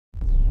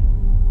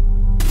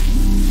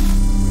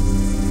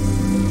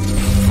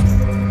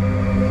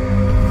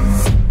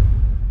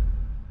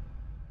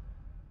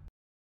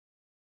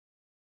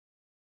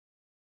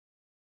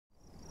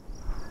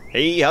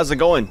Hey, how's it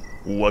going?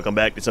 Welcome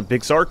back to some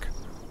PixARK.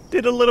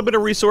 Did a little bit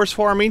of resource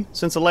farming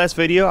since the last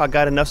video. I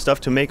got enough stuff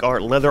to make our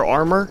leather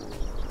armor,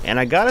 and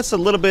I got us a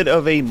little bit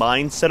of a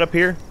mine set up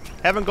here.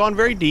 Haven't gone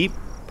very deep,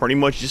 pretty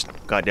much just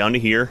got down to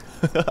here.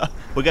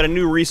 We got a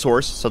new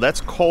resource, so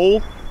that's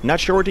coal. Not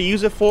sure what to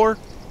use it for.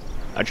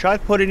 I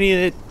tried putting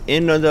it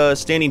in the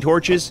standing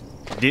torches,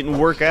 didn't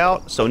work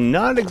out, so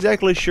not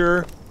exactly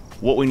sure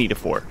what we need it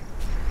for.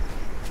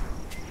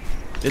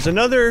 There's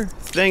another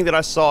thing that I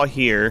saw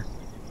here.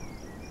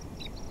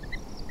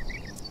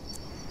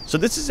 So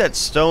this is that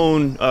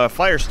stone,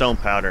 firestone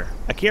powder.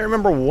 I can't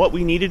remember what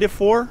we needed it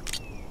for,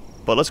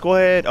 but let's go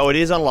ahead. Oh, it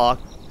is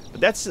unlocked.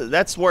 But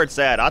that's where it's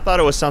at. I thought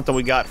it was something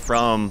we got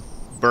from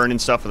burning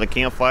stuff in the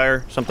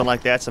campfire, something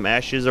like that, some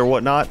ashes or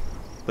whatnot.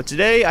 But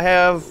today I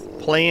have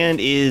planned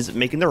is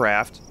making the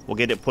raft. We'll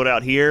get it put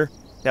out here.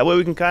 That way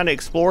we can kind of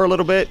explore a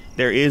little bit.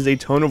 There is a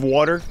ton of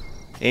water,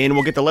 and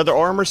we'll get the leather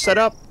armor set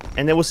up,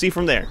 and then we'll see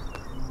from there.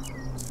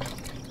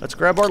 Let's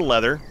grab our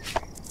leather.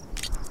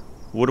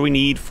 What do we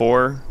need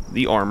for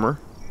the armor?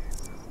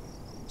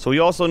 So we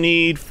also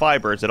need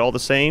fiber. Is it all the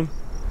same?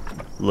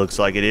 Looks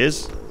like it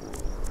is.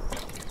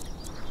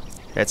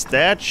 That's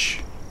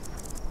thatch.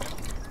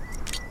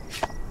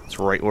 That's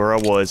right where I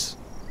was.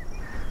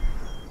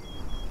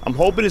 I'm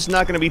hoping it's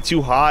not going to be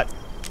too hot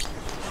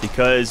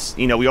because,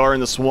 you know, we are in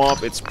the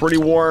swamp. It's pretty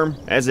warm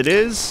as it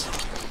is.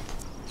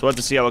 So we'll have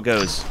to see how it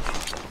goes.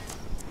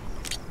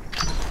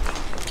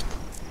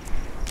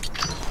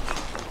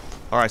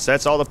 Alright, so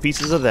that's all the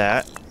pieces of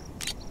that.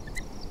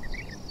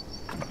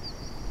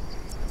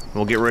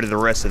 We'll get rid of the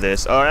rest of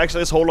this. Actually,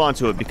 let's hold on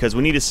to it because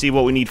we need to see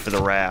what we need for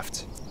the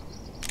raft.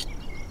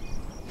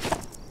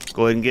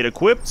 Go ahead and get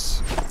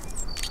equipped.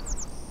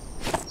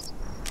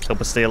 Help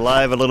us stay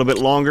alive a little bit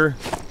longer.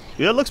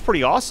 Dude, that looks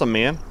pretty awesome,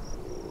 man.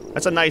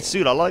 That's a nice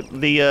suit. I like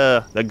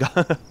the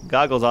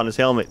goggles on his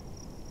helmet.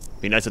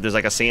 Be nice if there's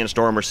like a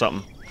sandstorm or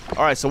something.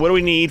 Alright, so what do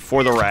we need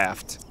for the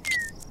raft?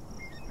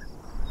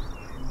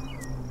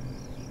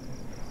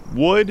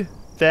 Wood,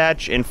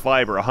 thatch, and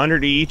fiber.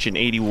 100 each and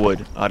 80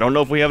 wood. I don't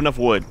know if we have enough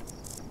wood.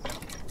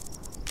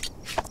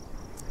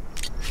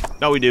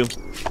 No, we do.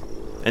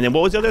 And then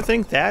what was the other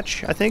thing?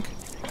 Thatch, I think?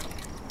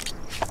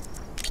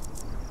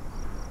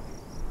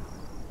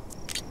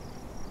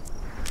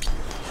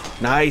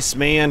 Nice,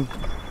 man.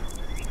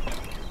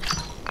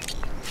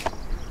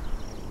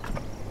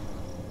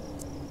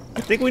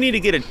 I think we need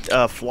to get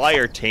a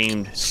flyer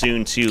tamed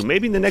soon, too.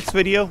 Maybe in the next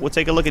video, we'll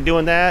take a look at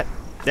doing that.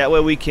 That way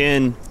we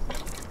can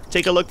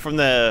take a look from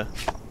the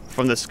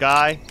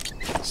sky,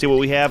 see what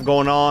we have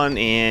going on,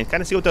 and kind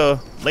of see what the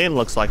land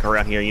looks like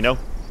around here, you know?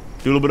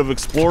 Do a little bit of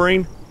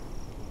exploring.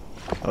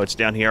 Oh, it's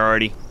down here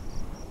already.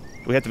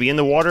 Do we have to be in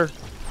the water?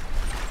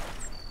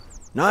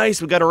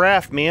 Nice, we got a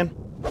raft, man.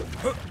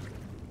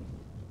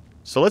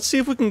 So let's see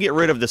if we can get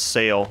rid of the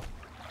sail.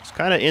 It's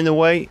kind of in the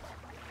way.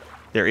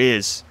 There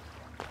is.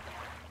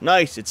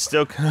 Nice, it's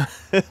still kind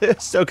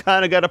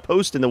of got a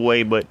post in the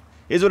way, but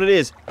it is what it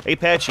is. Hey,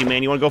 Patchy,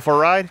 man, you want to go for a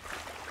ride?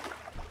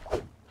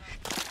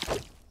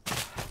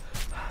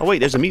 Oh wait,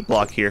 there's a meat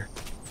block here.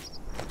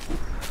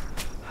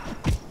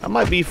 That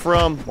might be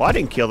from... Well, I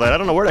didn't kill that. I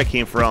don't know where that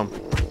came from.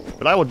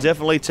 But I will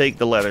definitely take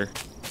the leather.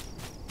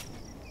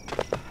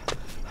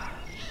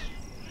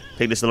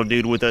 Take this little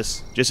dude with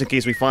us, just in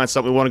case we find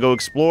something we want to go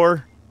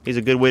explore. He's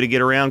a good way to get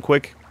around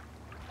quick.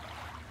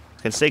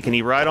 Can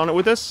he ride on it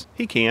with us?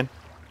 He can.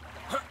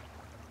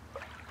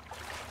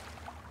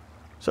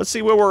 So let's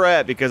see where we're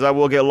at, because I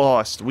will get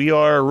lost. We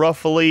are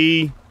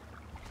roughly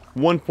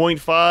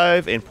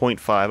 1.5 and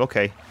 0.5.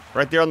 Okay.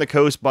 Right there on the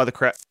coast by the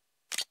crafting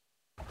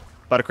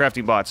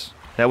bots.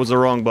 That was the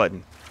wrong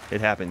button.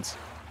 It happens.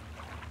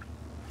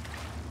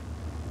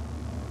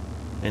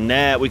 And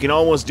that, we can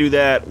almost do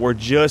that. We're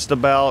just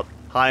about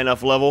high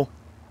enough level.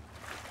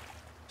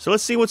 So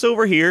let's see what's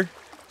over here,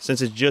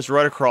 since it's just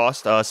right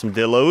across. Some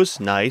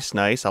dillos. Nice,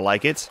 nice. I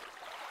like it.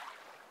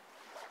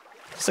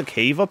 Is this a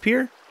cave up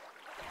here?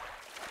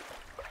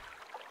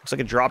 Looks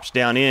like it drops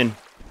down in.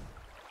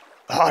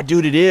 Oh,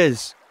 dude, it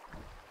is.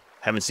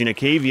 Haven't seen a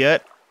cave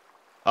yet.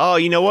 Oh,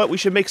 you know what? We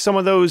should make some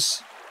of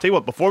those. Tell you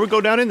what, before we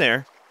go down in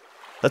there,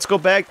 let's go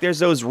back. There's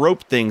those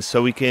rope things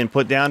so we can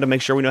put down to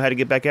make sure we know how to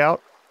get back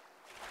out.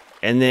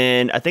 And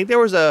then I think there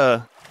was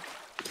a...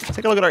 Let's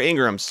take a look at our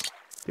Ingrams.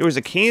 There was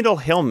a candle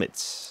helmet.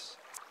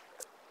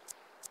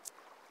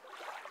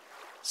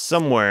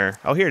 Somewhere.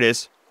 Oh, here it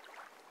is.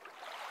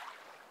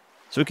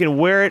 So we can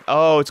wear it.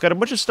 Oh, it's got a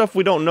bunch of stuff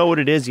we don't know what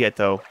it is yet,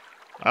 though.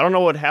 I don't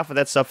know what half of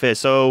that stuff is.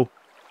 So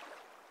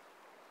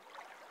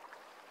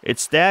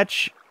it's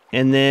thatch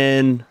and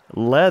then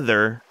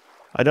leather.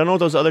 I don't know what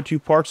those other two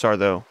parts are,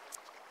 though.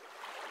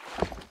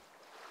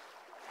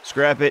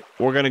 Scrap it.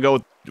 We're going to go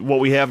with what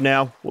we have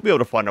now. We'll be able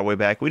to find our way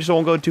back. We just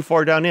won't go too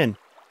far down in.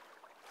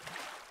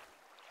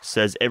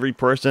 Says every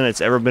person that's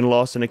ever been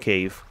lost in a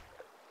cave.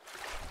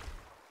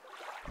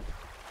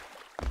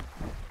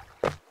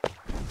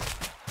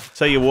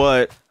 Tell you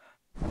what.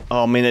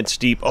 Oh, man, that's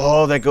deep.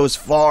 Oh, that goes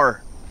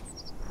far.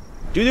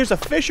 Dude, there's a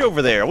fish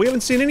over there. We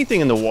haven't seen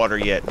anything in the water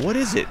yet. What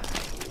is it?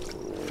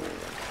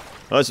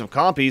 Oh, some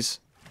compies.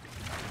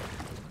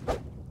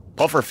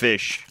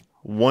 Pufferfish.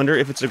 Wonder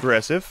if it's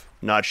aggressive.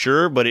 Not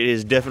sure, but it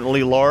is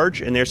definitely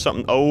large. And there's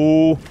something...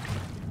 Oh,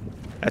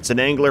 that's an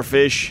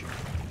anglerfish.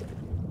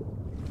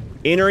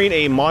 Entering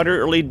a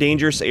moderately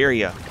dangerous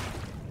area.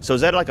 So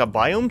is that like a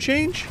biome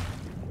change?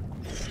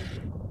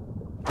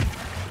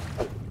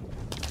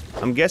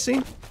 I'm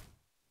guessing?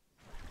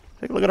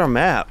 Take a look at our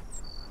map.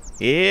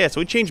 Yeah,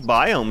 so we changed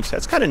biomes.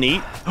 That's kind of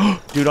neat.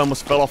 Dude, I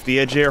almost fell off the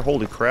edge there.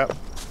 Holy crap.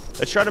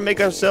 Let's try to make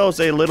ourselves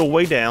a little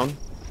way down.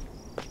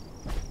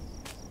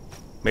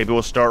 Maybe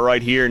we'll start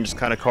right here and just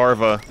kind of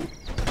carve a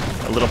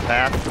little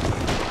path.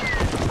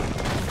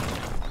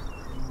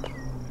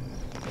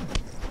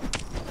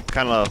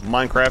 Kind of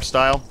Minecraft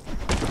style.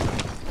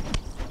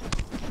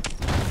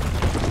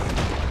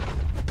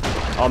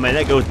 Oh man,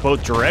 that goes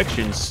both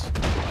directions.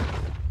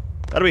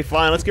 That'll be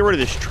fine. Let's get rid of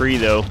this tree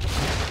though.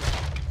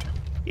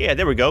 Yeah,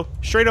 there we go.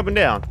 Straight up and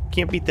down.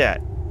 Can't beat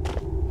that.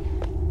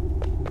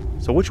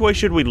 So which way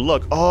should we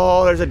look?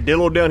 Oh, there's a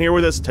dillo down here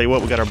with us. Tell you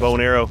what, we got our bow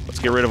and arrow. Let's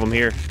get rid of him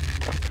here.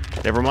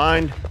 Never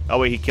mind. Oh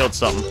wait, he killed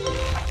something.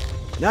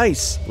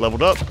 Nice.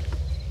 Leveled up.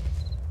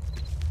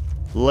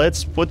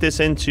 Let's put this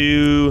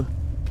into...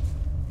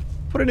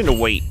 Put it into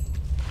weight.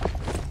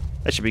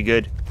 That should be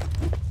good.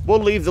 We'll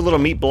leave the little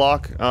meat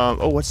block.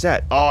 Oh, what's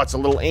that? Oh, it's a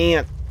little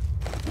ant.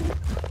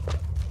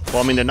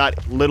 Well, I mean, they're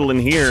not little in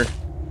here.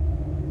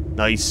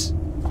 Nice.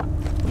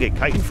 We get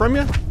chitin from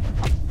you?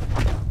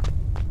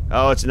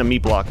 Oh, it's in a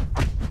meat block.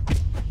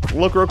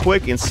 Look real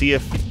quick and see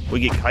if we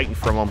get chitin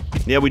from them.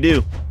 Yeah, we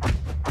do.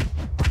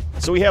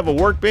 So we have a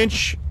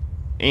workbench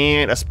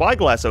and a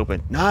spyglass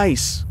open.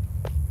 Nice.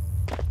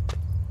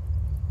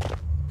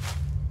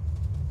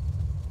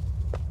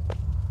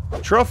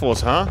 Truffles,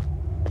 huh?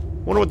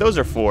 Wonder what those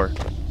are for.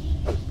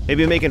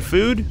 Maybe making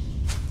food?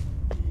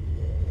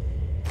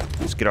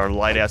 Let's get our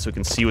light out so we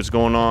can see what's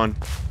going on.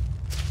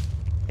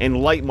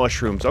 And light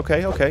mushrooms.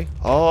 Okay, okay.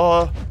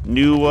 Oh,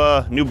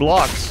 new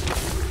blocks.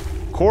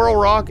 Coral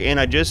rock, and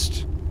I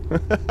just...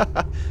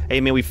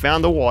 Hey, man, we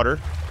found the water.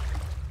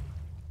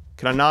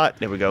 Can I not?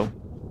 There we go.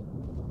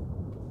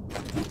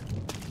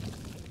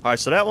 Alright,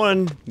 so that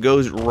one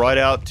goes right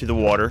out to the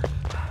water.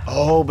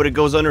 Oh, but it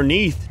goes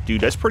underneath.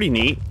 Dude, that's pretty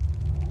neat.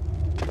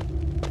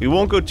 We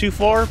won't go too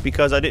far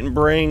because I didn't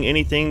bring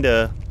anything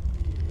to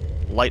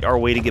light our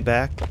way to get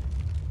back.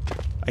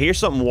 I hear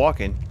something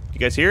walking. You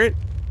guys hear it?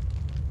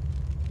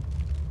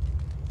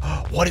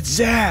 What is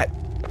that?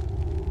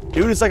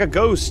 Dude, it's like a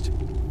ghost.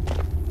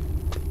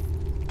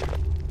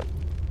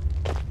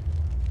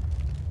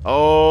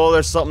 Oh,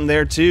 there's something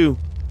there too.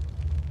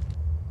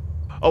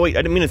 Oh wait,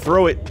 I didn't mean to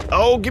throw it.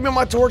 Oh, give me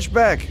my torch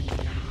back.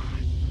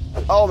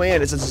 Oh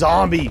man, it's a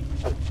zombie.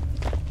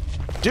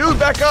 Dude,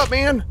 back up,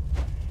 man.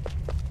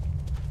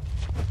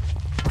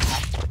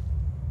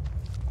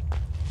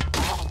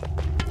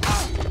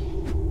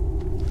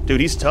 Dude,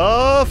 he's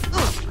tough.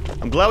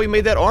 I'm glad we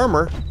made that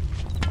armor.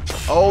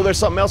 Oh, there's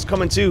something else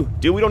coming too.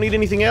 Dude, we don't need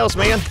anything else,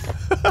 man.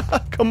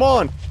 Come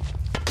on.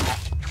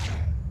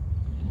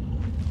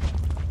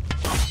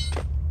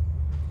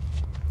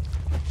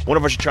 Wonder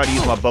if I should try to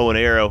use my bow and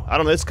arrow. I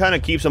don't know, this kind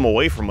of keeps them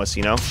away from us,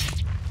 you know?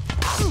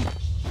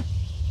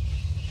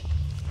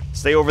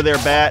 Stay over there,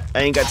 bat.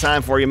 I ain't got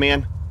time for you,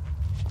 man.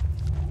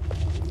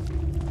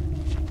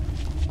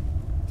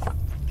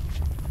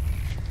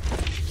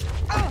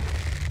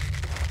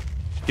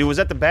 Dude, was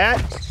that the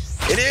bat?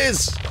 It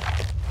is!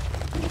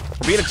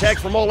 We're being attacked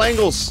from all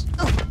angles.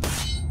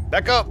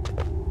 Back up.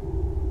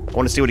 I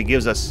want to see what he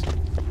gives us.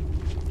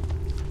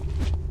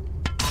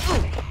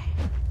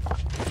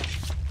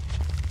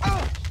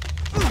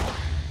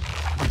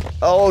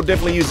 Oh,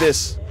 definitely use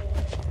this.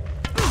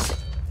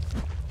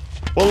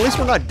 Well, at least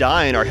we're not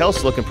dying. Our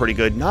health's looking pretty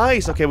good.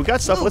 Nice. Okay, we got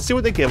stuff. Let's see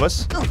what they give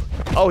us.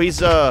 Oh,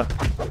 he's, we're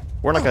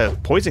like a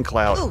poison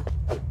cloud.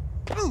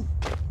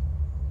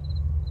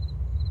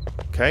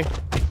 Okay.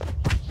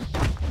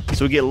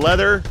 So we get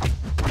leather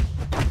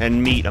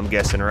and meat, I'm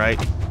guessing, right?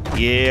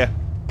 Yeah.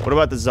 What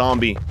about the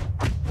zombie?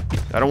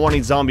 I don't want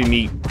any zombie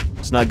meat.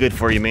 It's not good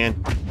for you,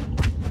 man.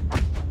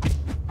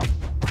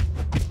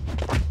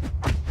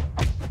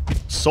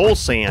 Soul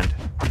sand.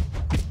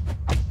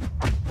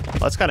 Well,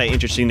 that's kind of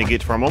interesting to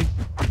get from them.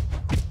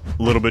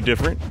 A little bit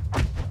different.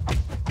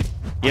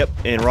 Yep,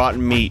 and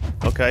rotten meat.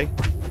 Okay.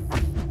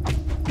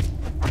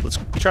 Let's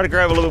try to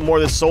grab a little bit more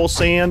of this soul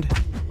sand.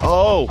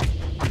 Oh,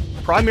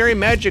 primary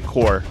magic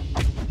core.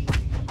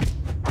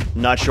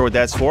 Not sure what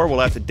that's for. We'll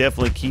have to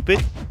definitely keep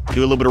it.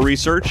 Do a little bit of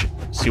research.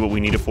 See what we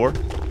need it for.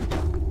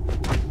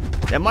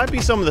 That might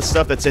be some of the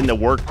stuff that's in the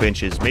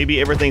workbenches.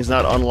 Maybe everything's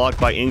not unlocked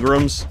by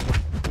Ingrams.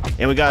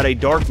 And we got a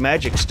dark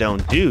magic stone.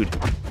 Dude,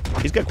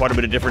 he's got quite a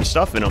bit of different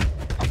stuff in him.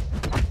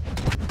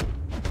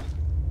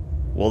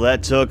 Well,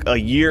 that took a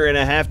year and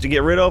a half to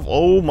get rid of.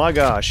 Oh my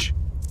gosh.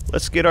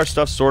 Let's get our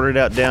stuff sorted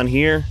out down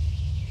here.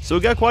 So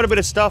we got quite a bit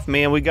of stuff,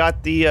 man. We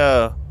got the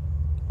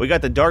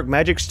dark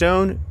magic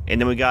stone,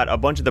 and then we got a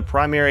bunch of the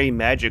primary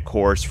magic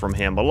cores from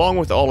him, along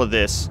with all of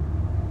this.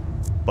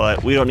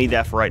 But we don't need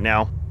that for right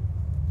now.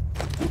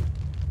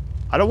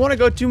 I don't want to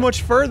go too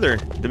much further,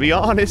 to be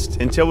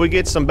honest, until we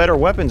get some better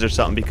weapons or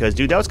something, because,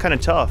 dude, that was kind of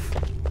tough.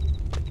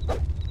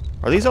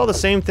 Are these all the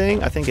same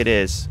thing? I think it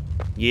is.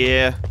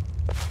 Yeah.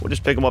 We'll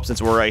just pick them up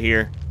since we're right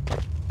here.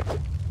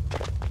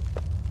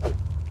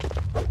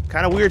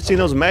 Kind of weird seeing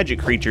those magic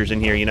creatures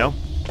in here, you know?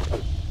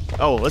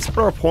 Oh, let's put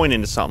our point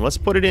into something. Let's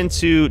put it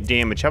into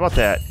damage. How about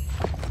that?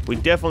 We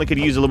definitely could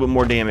use a little bit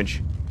more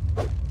damage.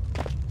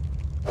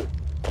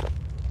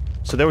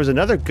 So there was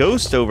another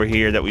ghost over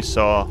here that we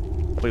saw.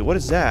 Wait, what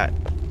is that?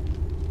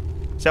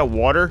 Is that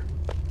water?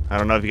 I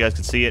don't know if you guys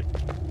can see it.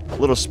 A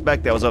little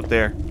speck that was up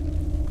there.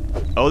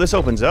 Oh, this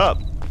opens up.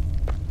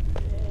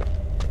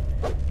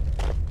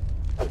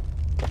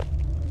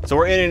 So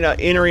we're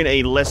entering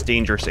a less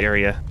dangerous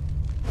area.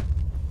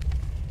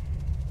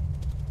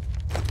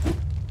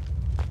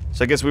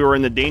 So I guess we were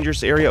in the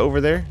dangerous area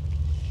over there.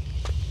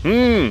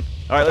 Alright,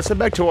 let's head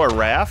back to our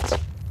raft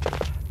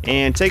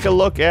and take a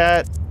look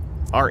at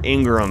our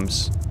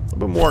Ingrams. A little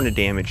bit more into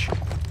damage.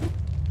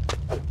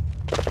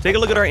 Take a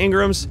look at our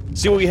Ingrams,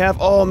 see what we have.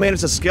 Oh man,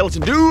 it's a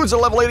skeleton. Dude, it's a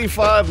level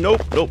 85.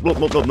 Nope.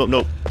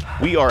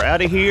 We are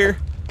out of here.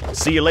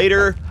 See you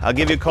later. I'll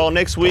give you a call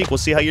next week. We'll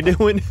see how you're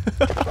doing.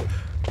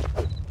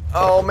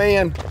 Oh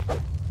man.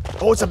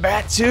 Oh, it's a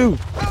bat too.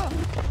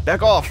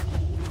 Back off.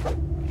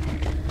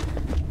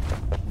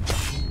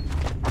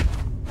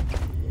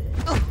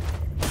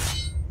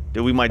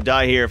 Dude, we might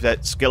die here if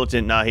that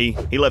skeleton... Nah, he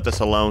left us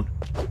alone.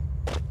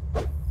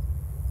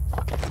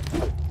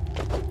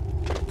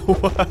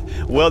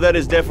 Well, that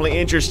is definitely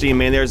interesting,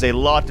 man. There's a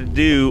lot to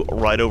do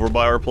right over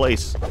by our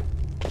place.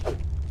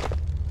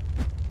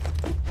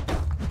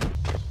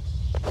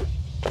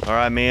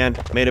 Alright, man.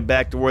 Made it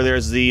back to where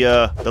there's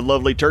the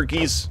lovely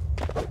turkeys.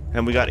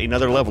 And we got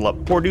another level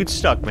up. Poor dude's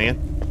stuck, man.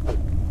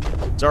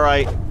 It's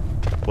alright.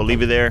 We'll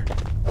leave you there.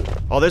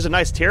 Oh, there's a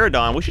nice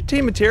pterodon. We should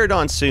tame a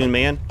pterodon soon,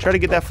 man. Try to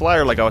get that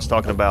flyer like I was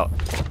talking about.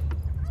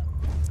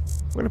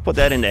 We're gonna put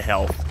that into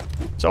health.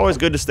 It's always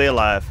good to stay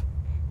alive.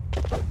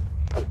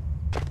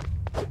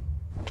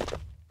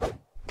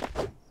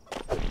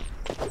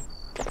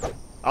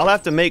 I'll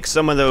have to make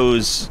some of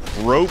those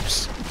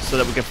ropes so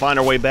that we can find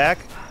our way back.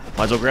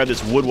 Might as well grab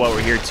this wood while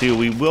we're here too.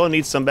 We will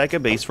need some back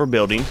at base for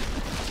building.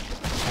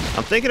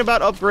 I'm thinking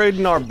about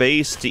upgrading our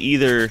base to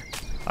either...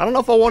 I don't know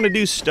if I want to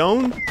do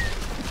stone.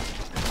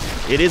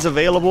 It is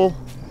available.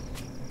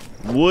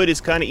 Wood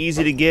is kind of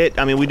easy to get.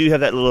 I mean, we do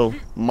have that little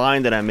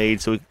mine that I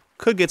made, so we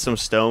could get some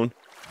stone.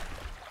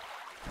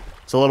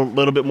 It's a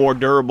little bit more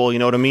durable, you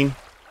know what I mean?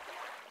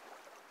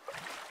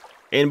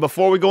 And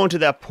before we go into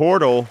that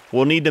portal,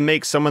 we'll need to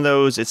make some of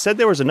those. It said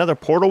there was another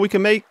portal we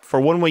can make for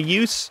one-way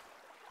use.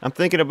 I'm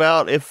thinking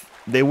about if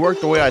they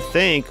work the way I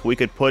think, we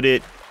could put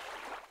it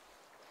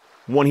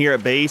one here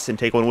at base and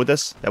take one with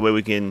us. That way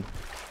we can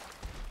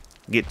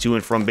get to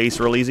and from base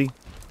real easy.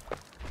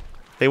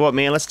 Tell you what,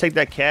 man, let's take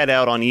that cat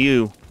out on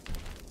you.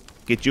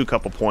 Get you a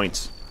couple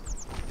points.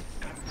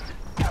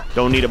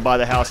 Don't need it by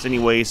the house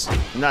anyways.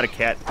 I'm not a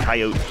cat,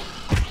 coyote.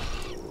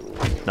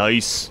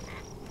 Nice.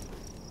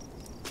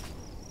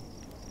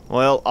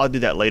 Well, I'll do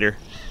that later.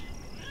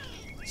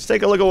 Let's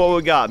take a look at what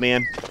we got,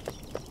 man.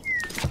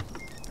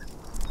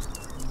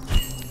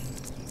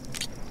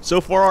 So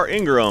for our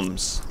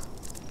Ingrams,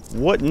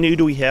 what new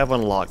do we have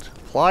unlocked?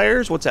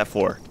 Pliers? What's that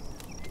for?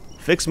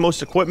 Fix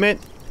most equipment.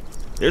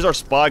 There's our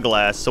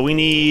spyglass. So we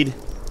need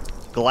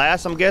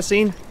glass, I'm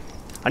guessing.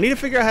 I need to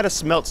figure out how to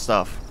smelt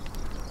stuff.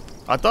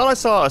 I thought I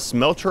saw a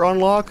smelter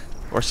unlock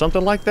or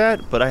something like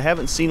that, but I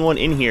haven't seen one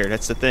in here.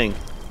 That's the thing.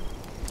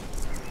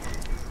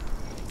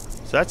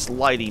 So that's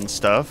lighting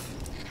stuff.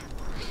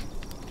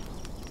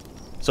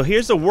 So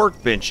here's the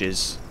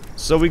workbenches.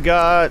 So we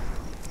got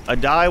a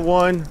dye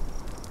one.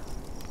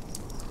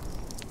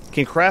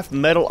 Can craft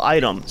metal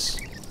items.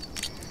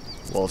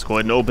 Well, let's go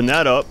ahead and open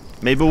that up.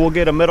 Maybe we'll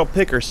get a metal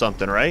pick or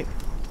something, right?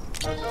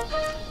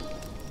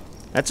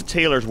 That's a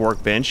tailor's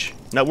workbench.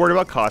 Not worried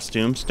about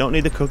costumes. Don't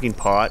need the cooking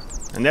pot.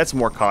 And that's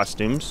more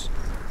costumes.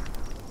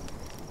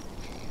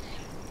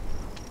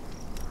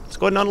 Let's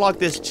go ahead and unlock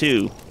this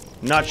too.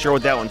 Not sure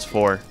what that one's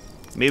for.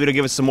 Maybe it'll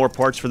give us some more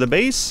parts for the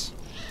base?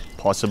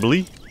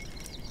 Possibly.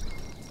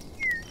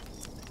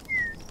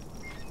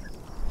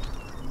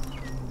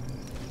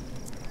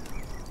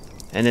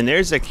 And then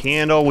there's a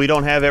candle. We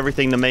don't have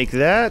everything to make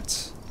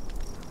that.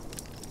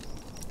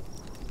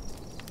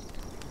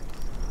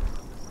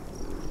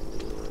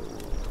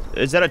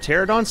 Is that a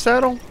pterodon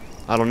saddle?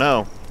 I don't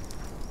know.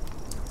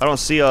 I don't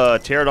see a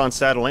pterodon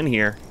saddle in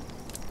here.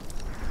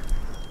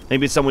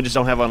 Maybe it's something we just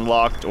don't have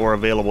unlocked or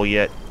available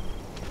yet.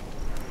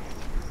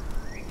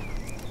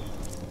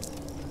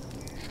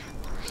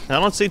 I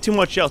don't see too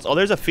much else. Oh,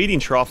 there's a feeding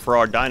trough for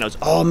our dinos.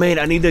 Oh, man,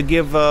 I need to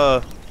give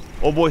old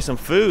boy some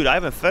food. I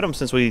haven't fed him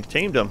since we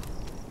tamed him.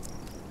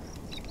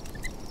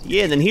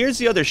 Yeah, and then here's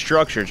the other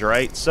structures,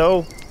 right?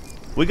 So,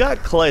 we got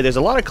clay. There's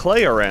a lot of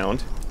clay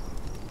around.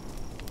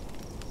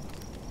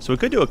 So we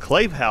could do a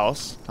clay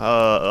house,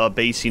 a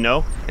base, you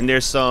know. And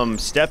there's some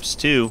steps,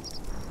 too.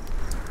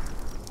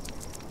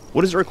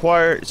 What does it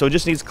require? So it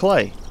just needs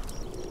clay.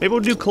 Maybe we'll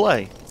do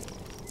clay.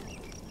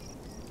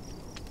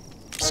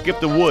 skip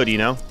the wood, you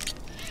know.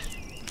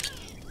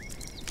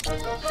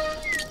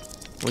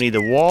 We need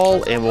the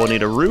wall, and we'll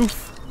need a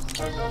roof.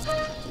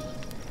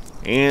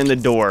 And the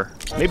door.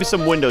 Maybe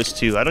some windows,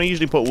 too. I don't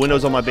usually put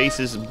windows on my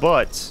bases,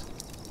 but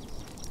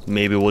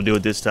maybe we'll do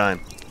it this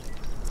time.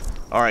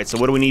 Alright, so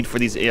what do we need for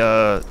these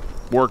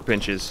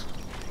workbenches?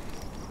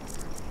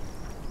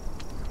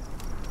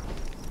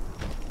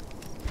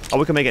 Oh,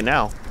 we can make it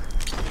now.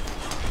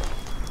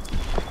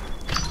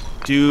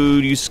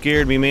 Dude, you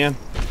scared me, man.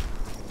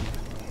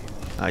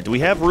 Alright, do we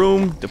have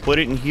room to put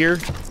it in here?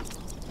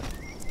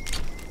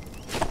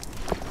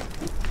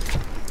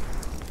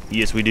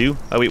 Yes, we do.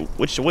 Oh, wait,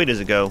 which way does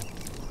it go?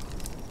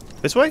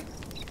 This way?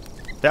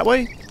 That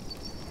way?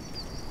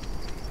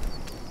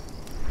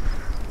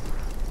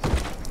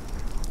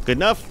 Good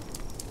enough?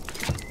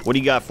 What do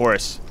you got for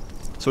us?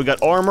 So we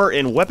got armor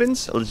and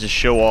weapons. Let's just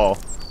show all.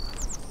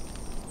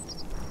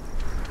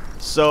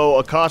 So,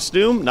 a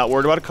costume. Not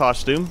worried about a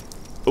costume.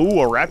 Ooh,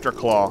 a raptor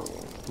claw.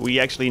 We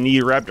actually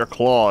need raptor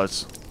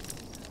claws.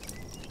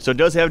 So it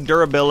does have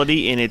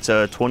durability, and it's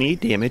 28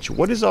 damage.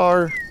 What is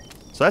our...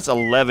 So that's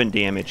 11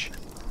 damage.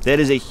 That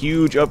is a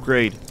huge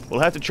upgrade. We'll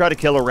have to try to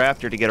kill a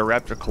raptor to get a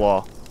raptor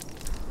claw.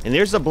 And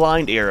there's a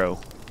blind arrow.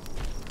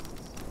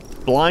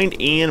 Blind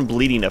and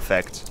bleeding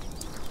effect.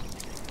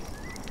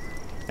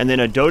 And then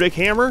a Dodic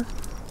hammer.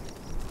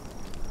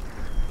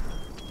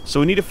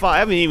 So we need to find... I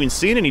haven't even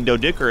seen any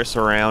Dodicarus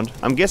around.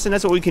 I'm guessing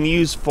that's what we can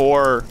use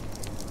for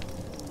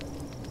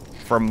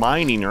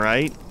mining,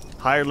 right?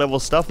 Higher level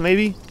stuff,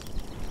 maybe?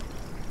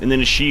 And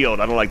then a shield.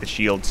 I don't like the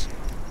shields.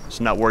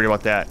 So not worried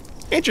about that.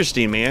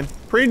 Interesting, man.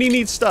 Pretty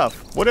neat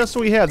stuff. What else do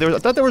we have? I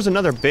thought there was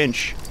another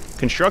bench.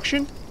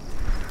 Construction?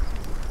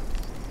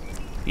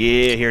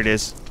 Yeah, here it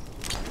is.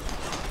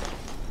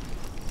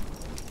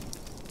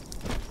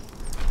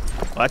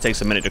 Well, that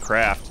takes a minute to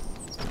craft.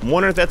 I'm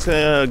wondering if that's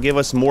gonna give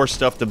us more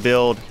stuff to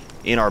build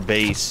in our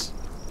base.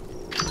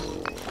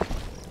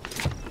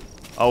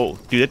 Oh,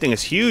 dude, that thing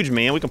is huge,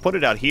 man. We can put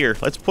it out here.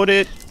 Let's put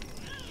it...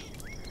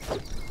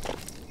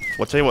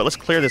 Well, tell you what, let's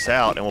clear this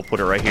out and we'll put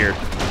it right here.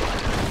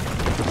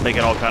 Make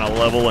it all kind of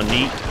level and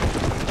neat.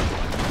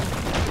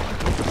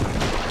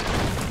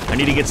 I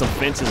need to get some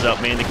fences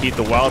up, man, to keep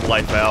the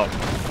wildlife out.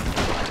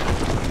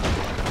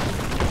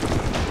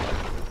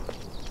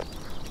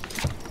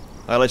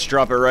 Alright, let's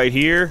drop it right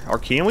here. Or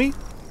can we?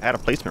 Add a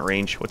placement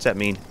range. What's that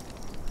mean?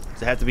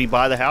 Does it have to be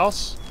by the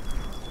house?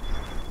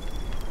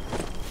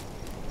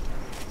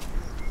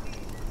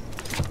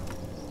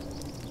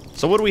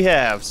 So what do we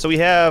have? So we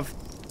have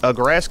a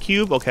grass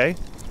cube, okay.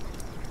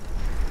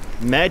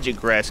 Magic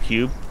grass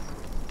cube.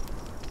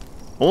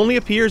 Only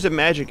appears in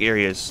magic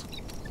areas.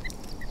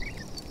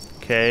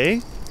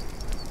 Okay.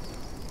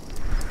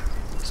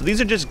 So these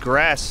are just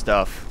grass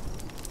stuff.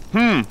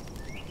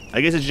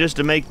 I guess it's just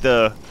to make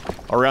the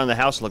around the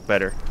house look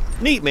better.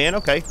 Neat, man.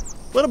 Okay.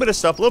 A little bit of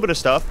stuff,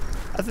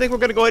 I think we're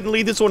going to go ahead and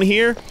leave this one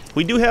here.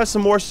 We do have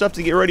some more stuff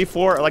to get ready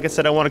for. Like I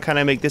said, I want to kind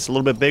of make this a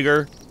little bit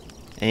bigger.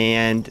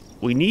 And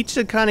we need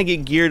to kind of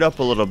get geared up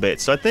a little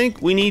bit. So I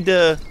think we need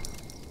to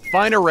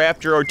find a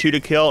raptor or two to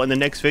kill in the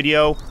next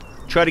video.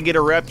 Try to get a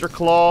raptor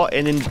claw.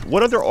 And then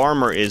what other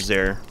armor is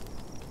there?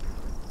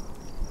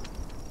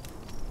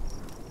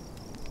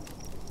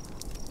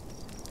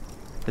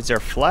 Is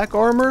there flak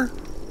armor?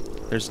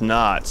 There's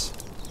not.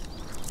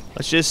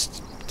 Let's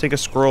just take a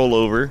scroll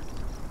over.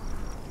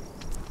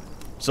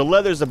 So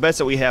leather's the best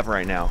that we have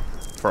right now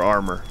for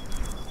armor.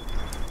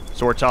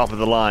 So we're top of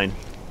the line.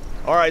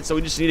 Alright, so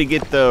we just need to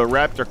get the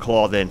raptor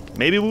claw then.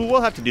 Maybe we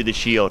will have to do the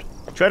shield.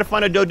 Try to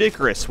find a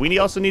Dodicarus. We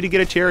also need to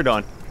get a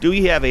pterodon.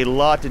 We have a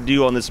lot to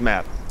do on this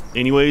map.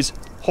 Anyways,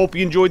 hope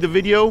you enjoyed the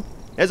video.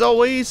 As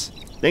always,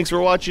 thanks for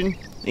watching,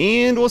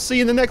 and we'll see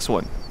you in the next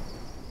one.